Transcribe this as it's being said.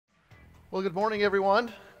Well, good morning, everyone.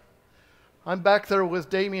 I'm back there with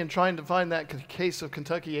Damien trying to find that case of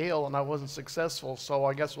Kentucky ale, and I wasn't successful, so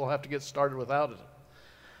I guess we'll have to get started without it.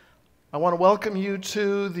 I want to welcome you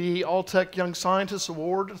to the Alltech Young Scientist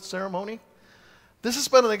Award ceremony. This has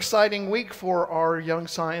been an exciting week for our young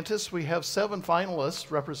scientists. We have 7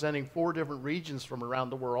 finalists representing 4 different regions from around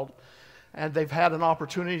the world, and they've had an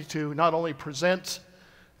opportunity to not only present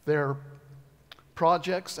their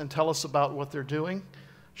projects and tell us about what they're doing,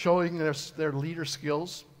 showing their leader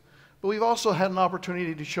skills, but we've also had an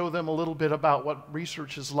opportunity to show them a little bit about what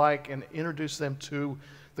research is like and introduce them to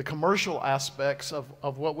the commercial aspects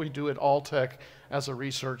of what we do at Alltech as a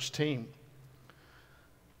research team.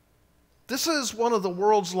 This is one of the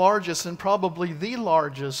world's largest and probably the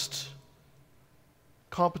largest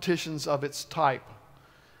competitions of its type.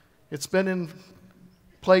 It's been in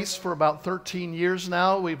place for about 13 years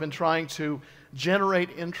now. We've been trying to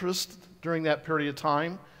generate interest during that period of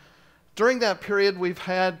time. During that period, we've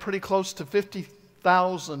had pretty close to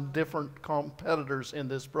 50,000 different competitors in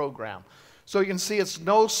this program. So you can see it's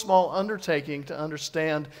no small undertaking to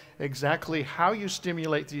understand exactly how you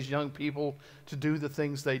stimulate these young people to do the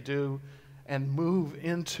things they do and move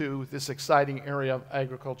into this exciting area of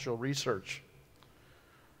agricultural research.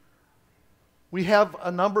 We have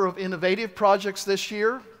a number of innovative projects this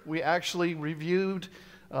year. We actually reviewed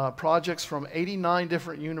projects from 89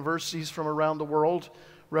 different universities from around the world,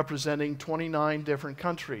 representing 29 different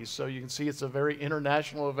countries. So you can see it's a very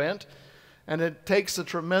international event, and it takes a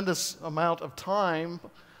tremendous amount of time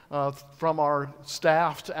from our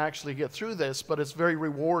staff to actually get through this, but it's very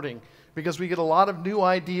rewarding because we get a lot of new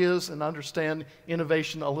ideas and understand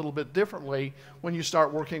innovation a little bit differently when you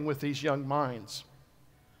start working with these young minds.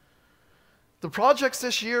 The projects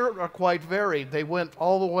this year are quite varied. They went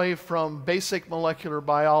all the way from basic molecular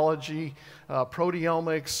biology,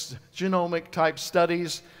 proteomics, genomic type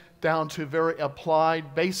studies, down to very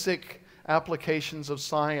applied basic applications of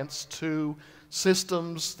science to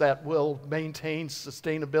systems that will maintain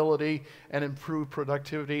sustainability and improve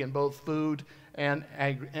productivity in both food and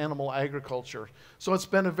animal agriculture. So it's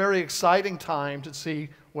been a very exciting time to see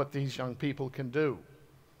what these young people can do.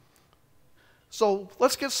 So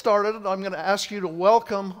let's get started. I'm going to ask you to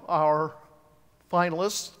welcome our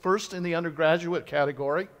finalists, first in the undergraduate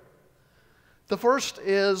category. The first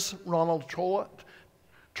is Ronald Trotta,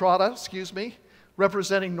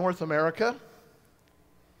 representing North America.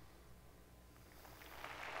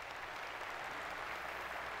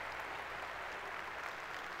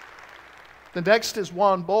 The next is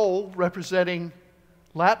Juan Boll, representing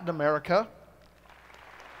Latin America.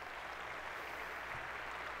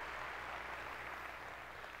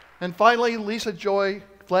 And finally, Lisa Joy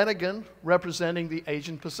Flanagan, representing the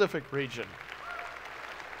Asian Pacific region.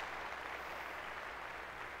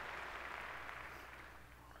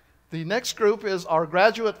 The next group is our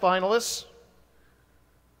graduate finalists.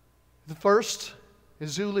 The first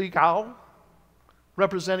is Zuli Gao,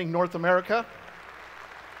 representing North America.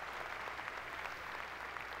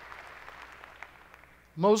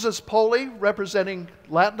 Moses Poli, representing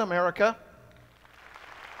Latin America.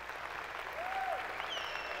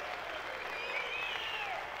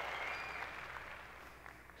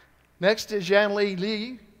 Next is Yanli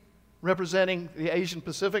Li, representing the Asian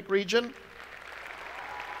Pacific region.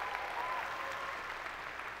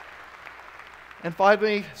 And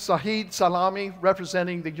finally, Sahid Salami,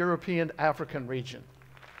 representing the European African region.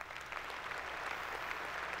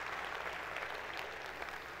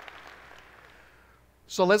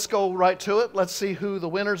 So let's go right to it. Let's see who the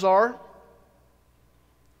winners are.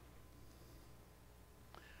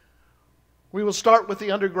 We will start with the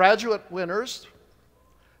undergraduate winners.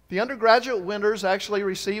 The undergraduate winners actually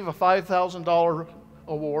receive a $5,000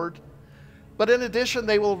 award, but in addition,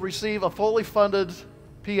 they will receive a fully funded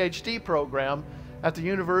PhD program at the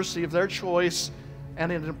university of their choice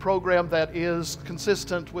and in a program that is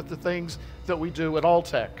consistent with the things that we do at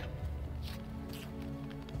Alltech.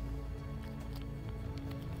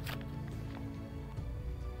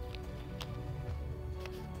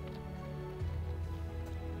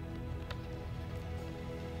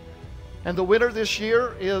 And the winner this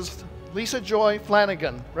year is Lisa Joy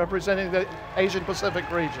Flanagan, representing the Asian Pacific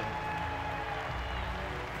region.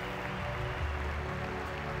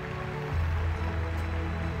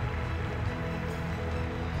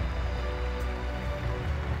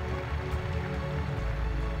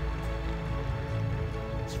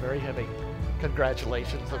 It's very heavy.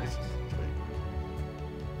 Congratulations.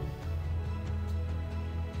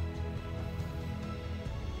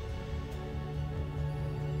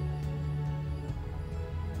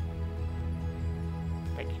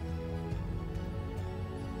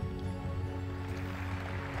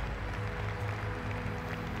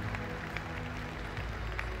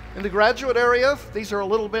 In the graduate area, these are a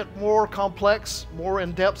little bit more complex, more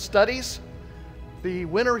in-depth studies. The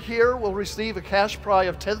winner here will receive a cash prize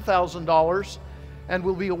of $10,000 and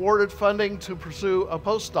will be awarded funding to pursue a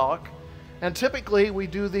postdoc. And typically we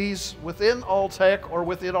do these within Alltech or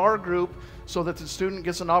within our group so that the student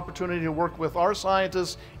gets an opportunity to work with our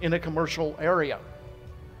scientists in a commercial area.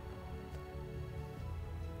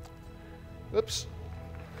 Oops.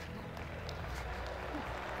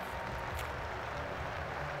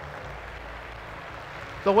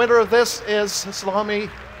 The winner of this is Salami.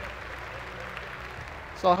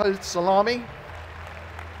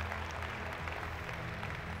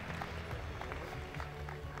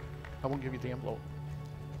 I won't give you the envelope.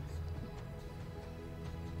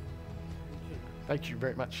 Thank you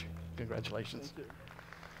very much. Congratulations. Thank you.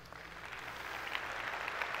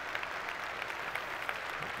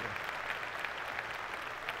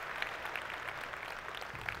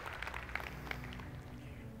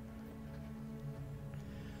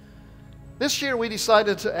 This year we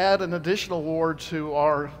decided to add an additional award to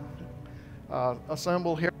our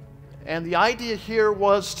ensemble here. And the idea here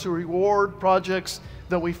was to reward projects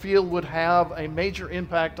that we feel would have a major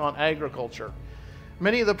impact on agriculture.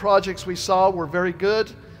 Many of the projects we saw were very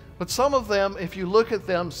good, but some of them, if you look at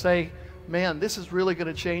them, say, man, this is really going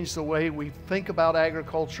to change the way we think about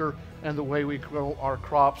agriculture and the way we grow our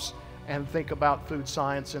crops and think about food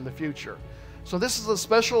science in the future. So this is a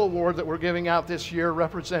special award that we're giving out this year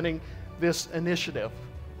representing this initiative.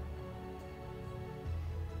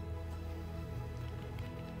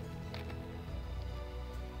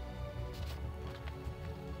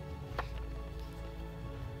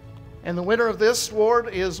 And the winner of this award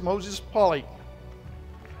is Moses Pauly.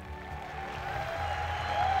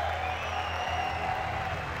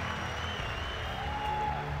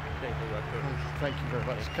 Thank you very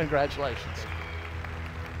much. Congratulations.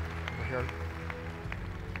 Over here.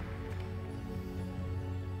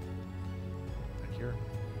 Back here.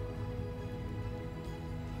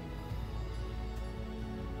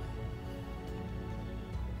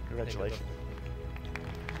 Congratulations.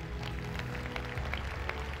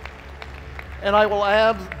 And I will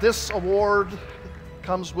add, this award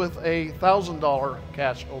comes with a $1,000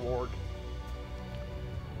 cash award.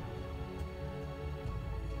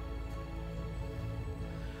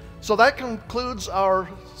 So that concludes our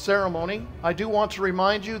ceremony. I do want to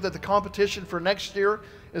remind you that the competition for next year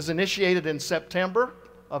is initiated in September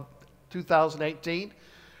of 2018.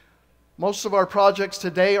 Most of our projects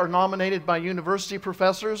today are nominated by university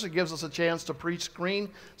professors. It gives us a chance to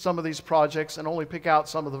pre-screen some of these projects and only pick out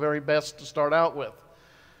some of the very best to start out with.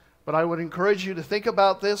 But I would encourage you to think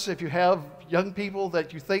about this. If you have young people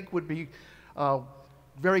that you think would be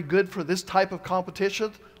very good for this type of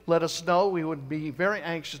competition, let us know. We would be very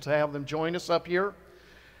anxious to have them join us up here.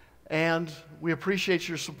 And we appreciate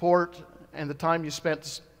your support and the time you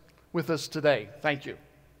spent with us today. Thank you.